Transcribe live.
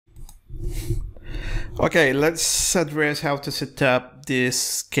Okay, let's address how to set up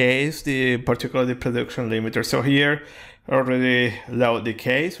this case, particularly the production limiter. So here, already load the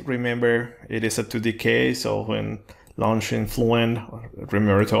case. Remember, it is a 2D case, so when launching Fluent,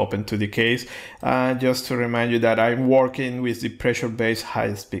 remember to open 2D case. Just to remind you that I'm working with the pressure-based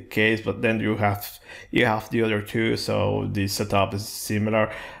high-speed case, but then you have the other two, so the setup is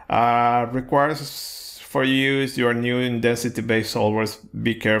similar. Requires for use your new density-based solvers,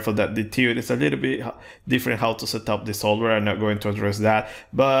 be careful that the tune is a little bit different how to set up the solver. I'm not going to address that,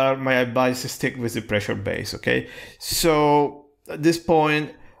 but my advice is stick with the pressure base, okay? So at this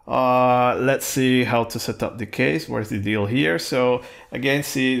point, let's see how to set up the case. Where's the deal here? So again,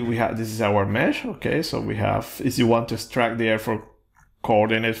 see, we have, this is our mesh, okay? So we have, if you want to extract the airfoil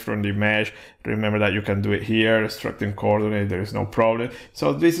coordinates from the mesh, remember that you can do it here, extracting coordinate, there is no problem.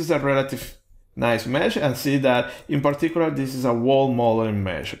 So this is a relative nice mesh, and see that in particular this is a wall modeling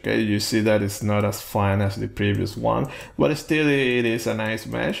mesh, okay? You see that it's not as fine as the previous one, but still it is a nice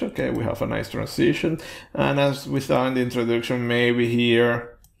mesh, okay? We have a nice transition, and as we saw in the introduction, maybe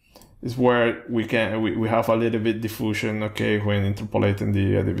here is where we have a little bit diffusion, okay, when interpolating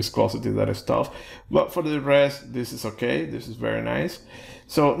the viscosity, that stuff, but for the rest this is okay. This is very nice.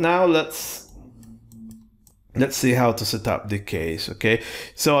 So now let's see how to set up the case, okay?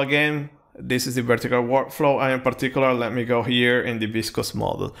 So again, this is the vertical workflow, and in particular, let me go here in the viscous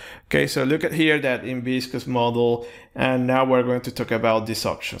model. Okay, so look at here that in viscous model, and now we're going to talk about these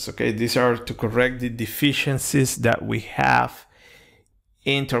options. Okay, these are to correct the deficiencies that we have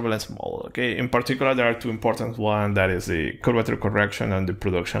in turbulence model. Okay, in particular, there are two important ones, that is the curvature correction and the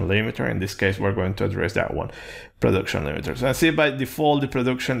production limiter. In this case, we're going to address that one, production limiters. And see, by default, the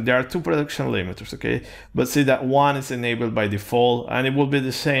production, there are two production limiters, okay? But see that one is enabled by default, and it will be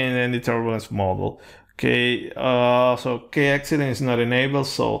the same in the turbulence model. Okay, so K exiting is not enabled,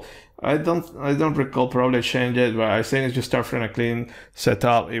 so I don't recall, probably change it, but I think if you start from a clean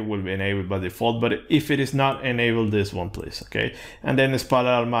setup, it will be enabled by default. But if it is not enabled, this one, please, okay? And then the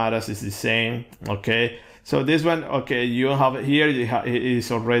Spala Armadas is the same, okay? So this one, okay, you have it here, it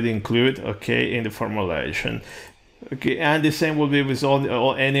is already included, okay, in the formulation. Okay, and the same will be with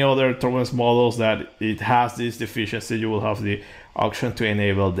all any other turbulence models that it has this deficiency. You will have the option to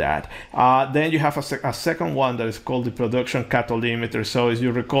enable that. Then you have a second one that is called the production cathode limiter. So as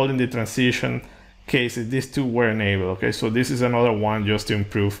you recall in the transition cases, these two were enabled. Okay, so this is another one just to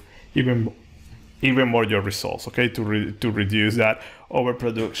improve even more your results. Okay, to reduce that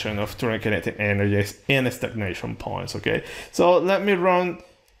overproduction of turning kinetic energies in stagnation points. Okay, so let me run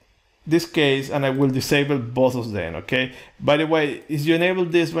this case and I will disable both of them, okay? By the way, if you enable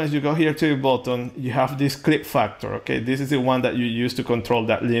this, once you go here to the button, you have this clip factor, okay? This is the one that you use to control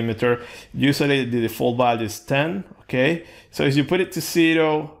that limiter. Usually the default value is 10, okay? So if you put it to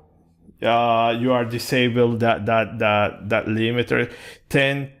 0, you are disabled that limiter.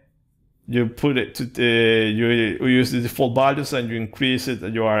 10, you put it to you use the default values, and you increase it,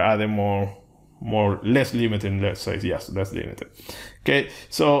 and you are adding less limited, let's say, yes, less limited. Okay,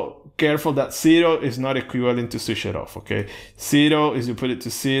 so careful that 0 is not equivalent to switch it off. Okay, 0 is you put it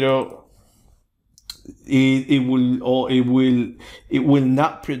to 0, it will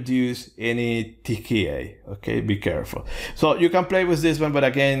not produce any TKA. Okay, be careful. So you can play with this one, but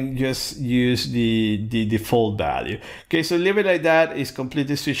again, just use the default value. Okay, so leave it like that. It's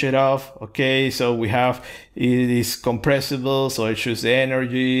completely switch it off. Okay, so we have, it is compressible, so it shows the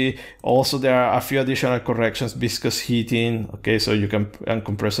energy. Also, there are a few additional corrections, viscous heating. Okay, so you can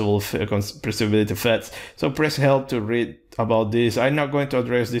compressibility effects. So press help to read about this. I'm not going to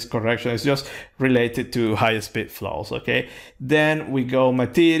address this correction. It's just related to high speed flows. Okay, then we go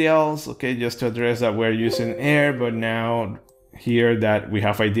materials. Okay, just to address that we're using air, but now here that we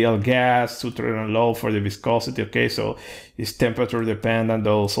have ideal gas, suture and low for the viscosity. Okay, so it's temperature dependent,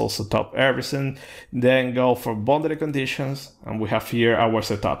 those also top everything. Then go for boundary conditions, and we have here our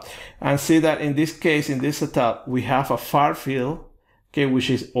setup, and see that in this case, in this setup, we have a far field, okay, which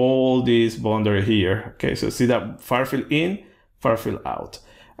is all this boundary here. Okay, so see that far field in, far field out.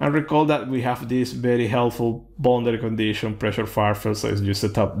 And recall that we have this very helpful boundary condition, pressure far field. So as you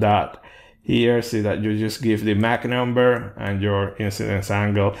set up that here, see that you just give the Mach number and your incidence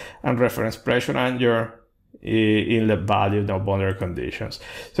angle and reference pressure and your inlet value, no boundary conditions.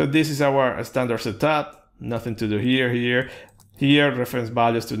 So this is our standard setup, nothing to do here, reference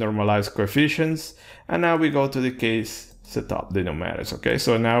values to normalize coefficients. And now we go to the case setup, the numerics. Okay,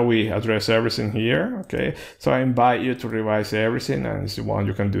 so now we address everything here. Okay, so I invite you to revise everything, and if you want,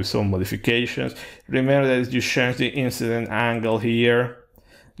 you can do some modifications. Remember that if you change the incident angle here,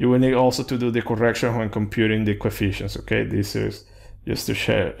 you will need also to do the correction when computing the coefficients. Okay, this is just to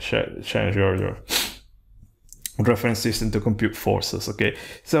change your reference system to compute forces. Okay,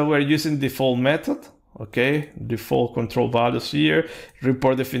 so we're using default method. Okay, default control values here,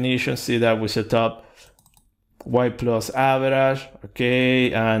 report definition. See that we set up y plus average,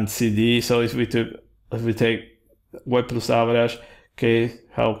 okay, and CD. So if we take y plus average, okay,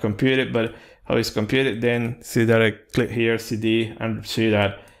 how computed, but how it's computed, then see that I click here CD and see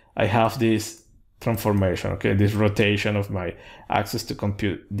that I have this transformation, okay, this rotation of my axis to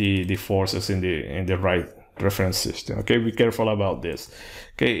compute the forces in the right reference system. Okay, be careful about this.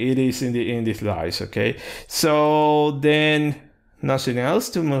 Okay, it is in the slides. Okay, so then nothing else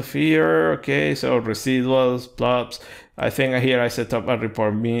to move here. Okay, so residuals, plots. I think here I set up a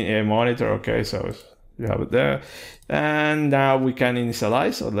report monitor. Okay, so you have it there, and now we can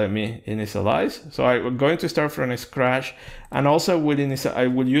initialize. So let me initialize. So I'm going to start from scratch, and also I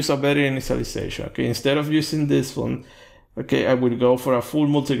will use a better initialization. Okay, instead of using this one, okay, I will go for a full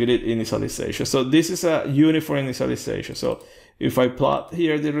multi-grid initialization. So this is a uniform initialization. So if I plot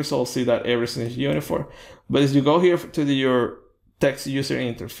here the results, see that everything is uniform. But as you go here to your text user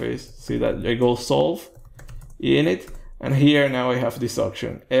interface, see that I go solve, init, and here now I have this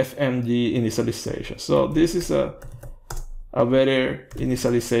option, FMG initialization. So this is a better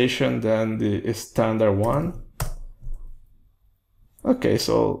initialization than the standard one. Okay,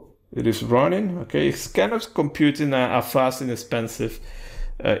 so it is running. Okay, it's kind of computing a fast and expensive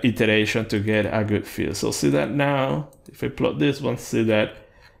iteration to get a good feel. So see that now, if I plot this one, see that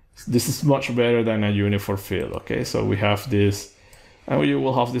this is much better than a uniform field. Okay, so we have this, and you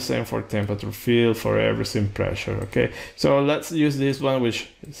will have the same for temperature field, for everything, pressure. Okay, so let's use this one, which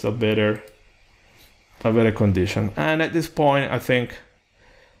is a better condition. And at this point, I think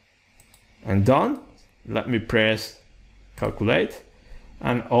I'm done. Let me press calculate,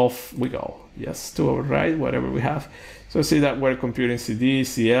 and off we go. Yes, to override whatever we have. So see that we're computing CD,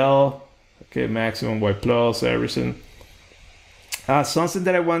 CL, okay, maximum Y plus, everything. Something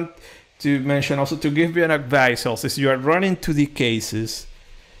that I want to mention also, to give you an advice also, is you are running 2D cases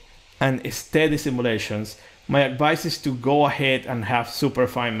and steady simulations, my advice is to go ahead and have super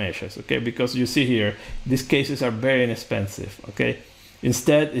fine meshes, okay? Because you see here, these cases are very inexpensive, okay?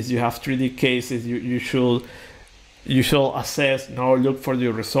 Instead, if you have 3D cases, you should assess, look for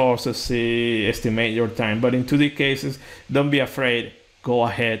your resources, see, estimate your time. But in 2D cases, don't be afraid, go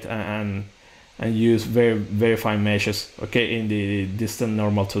ahead and use very, very fine meshes, okay, in the distant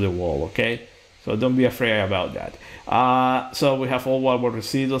normal to the wall, okay? So don't be afraid about that. So we have all our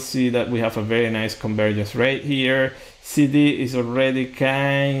residuals. See that we have a very nice convergence rate here. CD is already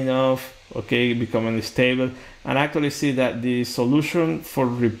kind of, okay, becoming stable. And actually see that the solution for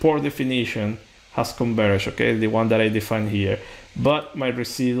report definition has converged, okay, the one that I defined here. But my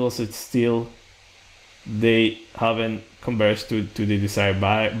residuals, it's still, they haven't converged to the desired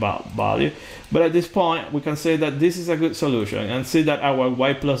value. But at this point, we can say that this is a good solution, and see that our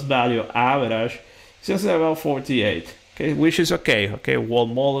Y plus value average is just about 48, okay, which is okay. Okay, wall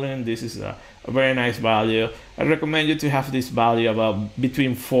modeling, this is a very nice value. I recommend you to have this value about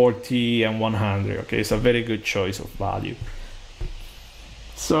between 40 and 100, okay, it's a very good choice of value.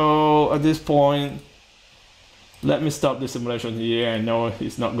 So at this point, let me stop the simulation here. I know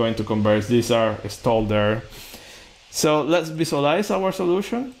it's not going to converge, these are installed there. So let's visualize our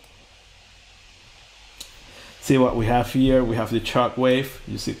solution. See what we have here. We have the shock wave.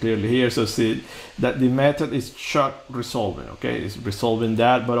 You see clearly here. So see that the method is shock resolving. Okay, it's resolving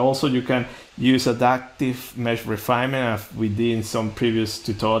that, but also you can use adaptive mesh refinement, as we did in some previous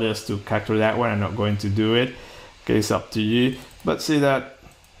tutorials, to capture that one. I'm not going to do it. Okay, it's up to you. But see that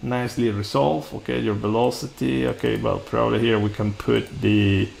nicely resolved. Okay, your velocity. Okay, well, probably here we can put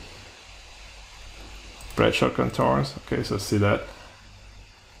the pressure contours. Okay, so see that,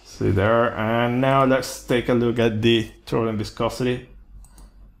 see there. And now let's take a look at the turbulent viscosity.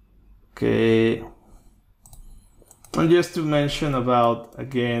 Okay, and just to mention about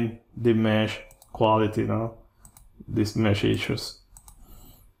again the mesh quality, these mesh issues.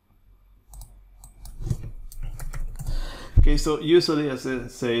 Okay, so usually, as I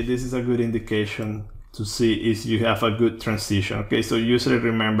say, this is a good indication to see if you have a good transition. Okay, so usually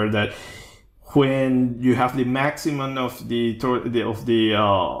remember that when you have the maximum of the turbulent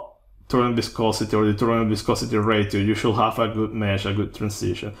viscosity or the turbulent viscosity ratio, you should have a good mesh, a good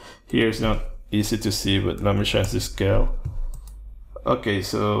transition. Here it's not easy to see, but let me change the scale. Okay,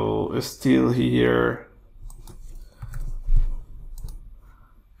 so still here.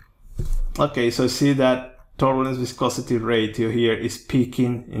 Okay, so see that turbulence viscosity ratio here is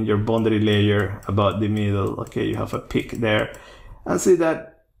peaking in your boundary layer about the middle. Okay, you have a peak there, and see that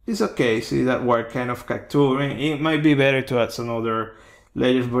it's okay. See that we're kind of capturing. It might be better to add some other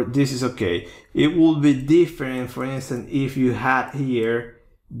layers, but this is okay. It will be different, for instance, if you had here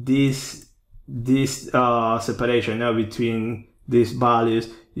this separation now between these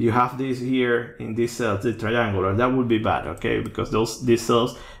values. You have this here in this cell, the triangular. That would be bad, okay, because these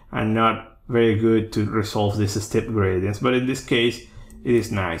cells are not very good to resolve these step gradients. But in this case, it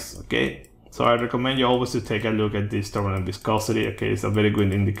is nice, okay. So I recommend you always to take a look at this turbulent viscosity. Okay, it's a very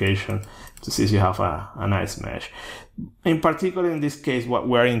good indication to see if you have a nice mesh. In particular, in this case, what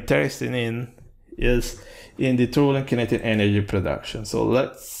we're interested in is in the turbulent kinetic energy production. So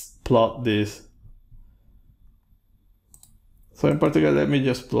let's plot this. So in particular, let me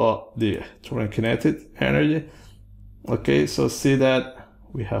just plot the turbulent kinetic energy. Okay, so see that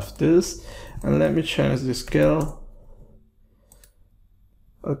we have this, and let me change the scale.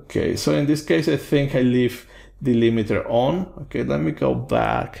 Okay, so in this case, I think I leave the limiter on. Okay, let me go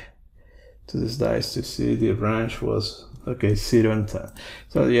back to this dice to see the range was, okay, 0 and 10.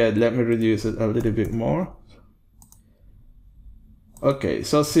 So yeah, let me reduce it a little bit more. Okay,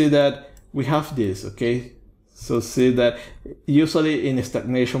 so see that we have this, okay? So see that usually in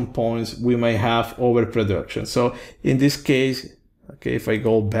stagnation points, we might have overproduction. So in this case, okay, if I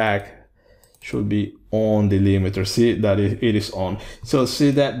go back, should be on the limiter. See that it is on. So see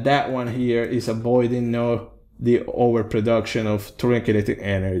that that one here is avoiding the overproduction of turbulent kinetic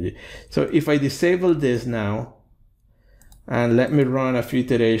energy. So if I disable this now, and let me run a few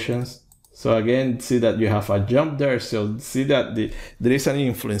iterations. So again, see that you have a jump there. So see that there is an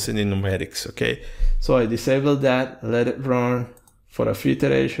influence in the numerics, okay? So I disable that, let it run for a few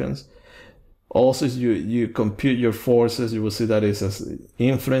iterations. Also, you compute your forces, you will see that it's an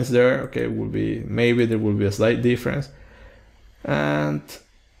influence there. Okay, maybe there will be a slight difference. And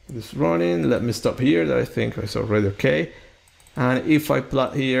it's running. Let me stop here. That I think is already okay. And if I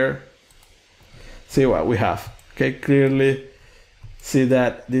plot here, see what we have. Okay, clearly see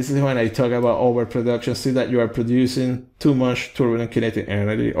that this is when I talk about overproduction. See that you are producing too much turbulent kinetic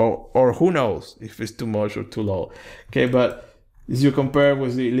energy, or who knows if it's too much or too low. Okay, but as you compare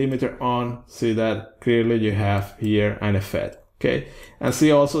with the limiter on, see that clearly you have here an effect, okay? And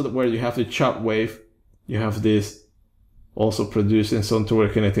see also that where you have the chop wave, you have this also producing some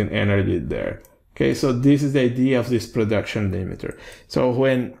turbulent kinetic energy there, okay? So this is the idea of this production limiter. So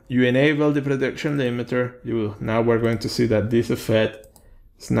when you enable the production limiter, now we're going to see that this effect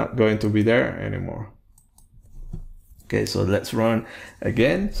is not going to be there anymore. Okay, so let's run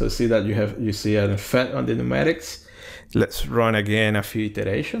again. So see that you see an effect on the numerics. Let's run again a few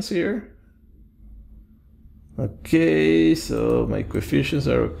iterations here. Okay, so my coefficients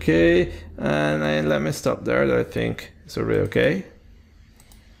are okay. And let me stop there. I think it's already okay.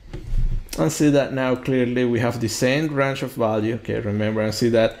 And see that now clearly we have the same range of value. Okay, remember, and see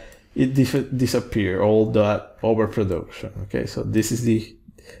that it disappear all that overproduction. Okay, so this is the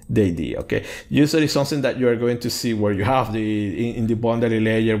idea. Okay, usually something that you are going to see where you have in the boundary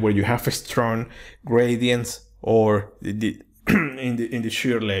layer where you have a strong gradients, or in the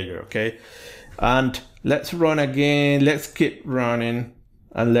shear layer, okay? And let's run again, let's keep running,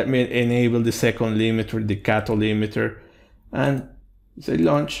 and let me enable the second limiter, the cathode limiter, and say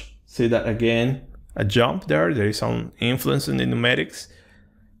launch. See that again, a jump there is some influence in the numerics.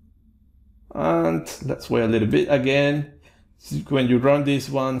 And let's wait a little bit again. When you run this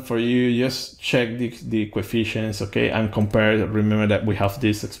one for you, just check the coefficients, okay, and compare. Remember that we have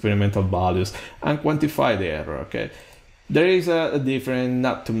these experimental values, and quantify the error, okay. There is a difference,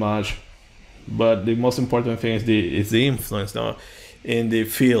 not too much, but the most important thing is the influence now in the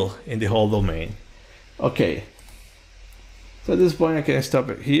field, in the whole domain. Okay, so at this point I can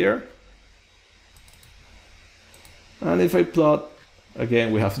stop it here. And if I plot,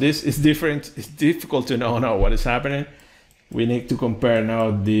 again, we have this. It's different, it's difficult to know now what is happening. We need to compare now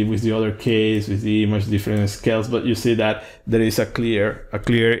with the other case, with the much different scales, but you see that there is a clear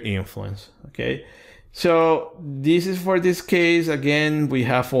influence, okay? So this is for this case. Again, we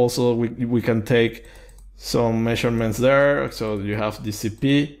have also, we can take some measurements there. So you have the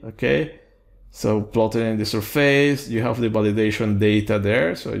CP, okay? So plotted in the surface, you have the validation data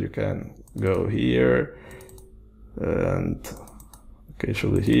there. So you can go here and, okay,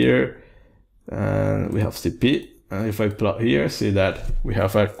 show it here. And we have CP. And if I plot here, see that we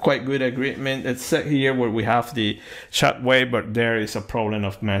have a quite good agreement. It's set here where we have the shot wave, but there is a problem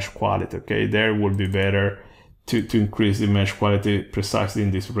of mesh quality, okay? There would be better to increase the mesh quality precisely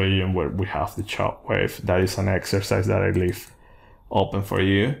in this region where we have the shot wave. That is an exercise that I leave open for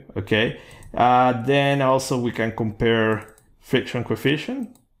you, okay? Then also we can compare friction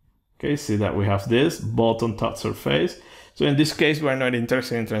coefficient. Okay, see that we have this both on top surface. So in this case, we're not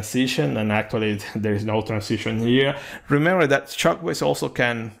interested in transition, and actually there is no transition here. Remember that shockwaves also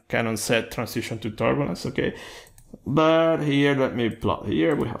can unset transition to turbulence, okay? But here, let me plot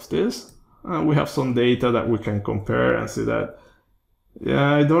here, we have this, and we have some data that we can compare and see that,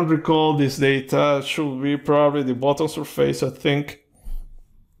 yeah, I don't recall this data, it should be probably the bottom surface, I think.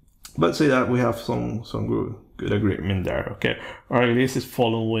 But see that we have some good agreement there, okay? Or at least it's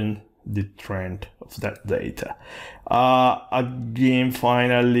following the trend of that data. Again,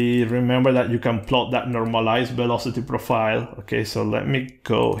 finally, remember that you can plot that normalized velocity profile, okay? So let me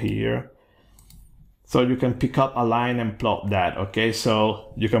go here. So you can pick up a line and plot that, okay?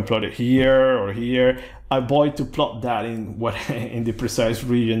 So you can plot it here or here. Avoid to plot that in the precise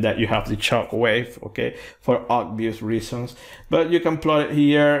region that you have the shock wave, okay? For obvious reasons. But you can plot it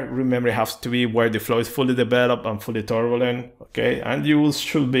here. Remember, it has to be where the flow is fully developed and fully turbulent, okay? And you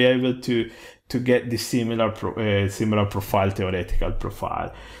should be able to get the similar profile, theoretical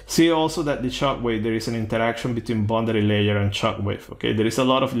profile. See also that the shock wave, there is an interaction between boundary layer and shock wave, okay? There is a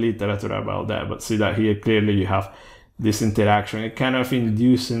lot of literature about that, but see that here clearly you have this interaction. It kind of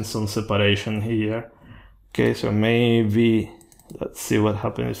inducing some separation here. Okay, so maybe, let's see what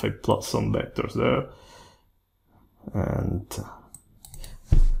happens if I plot some vectors there. And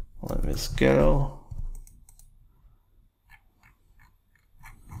let me scale.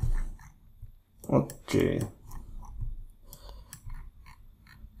 Okay.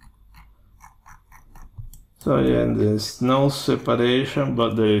 So yeah, there's no separation,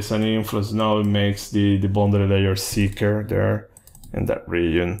 but there is an influence. Now it makes the boundary layer thicker there in that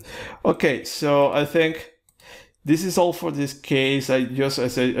region. Okay, so I think this is all for this case. I just,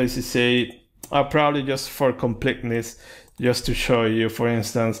 as I say, probably just for completeness, just to show you, for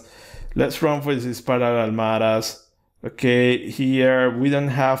instance, let's run for these parallel matters. Okay, here we don't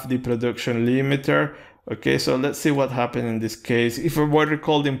have the production limiter. Okay, so let's see what happened in this case. If I were to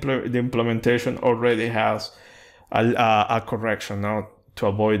recall, the implementation already has a correction now to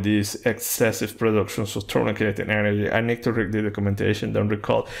avoid this excessive production of total kinetic energy. I need to read the documentation, don't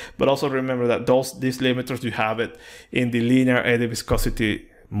recall. But also remember that these limiters, you have it in the linear eddy viscosity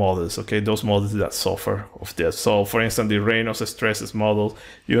models, okay? Those models that suffer of this. So for instance, the Reynolds stresses model,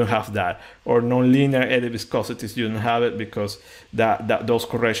 you don't have that. Or non-linear eddy viscosities, you don't have it because those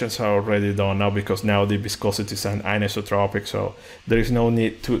corrections are already done now, because now the viscosities are anisotropic, so there is no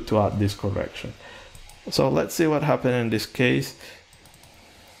need to add this correction. So let's see what happened in this case.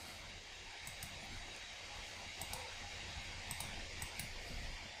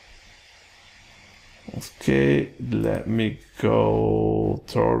 Okay, let me go.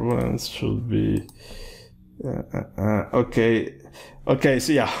 Turbulence should be okay.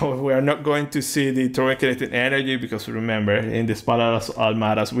 So yeah, we are not going to see the total kinetic energy because remember, in the parallel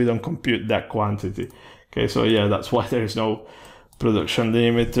matters we don't compute that quantity. Okay, so yeah, that's why there is no production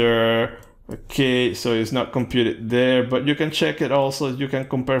limiter. Okay, so it's not computed there, but you can check it also. You can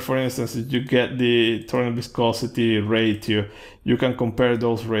compare, for instance, if you get the total viscosity ratio, you can compare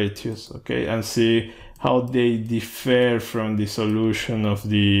those ratios, okay, and see how they differ from the solution of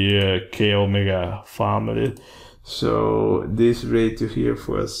the K omega family. So this ratio here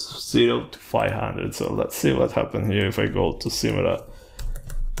was 0 to 500. So let's see what happened here if I go to similar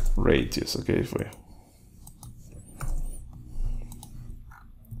ratios, okay,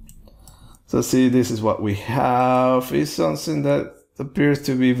 So see, this is what we have. It's something that appears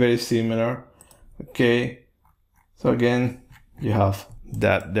to be very similar. Okay. So again, you have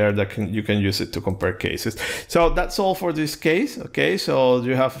that there that you can use it to compare cases. So that's all for this case. Okay. So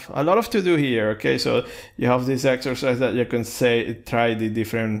you have a lot of to do here. Okay. So you have this exercise that you can try the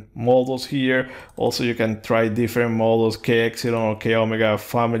different models here. Also, you can try different models, K epsilon or K omega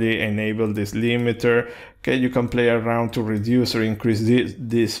family, enable this limiter. Okay, you can play around to reduce or increase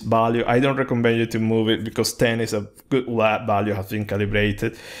this value. I don't recommend you to move it because 10 is a good value, has been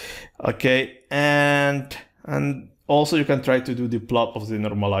calibrated. Okay, and also you can try to do the plot of the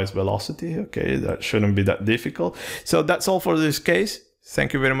normalized velocity. Okay, that shouldn't be that difficult. So that's all for this case.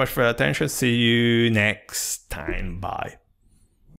 Thank you very much for your attention. See you next time. Bye.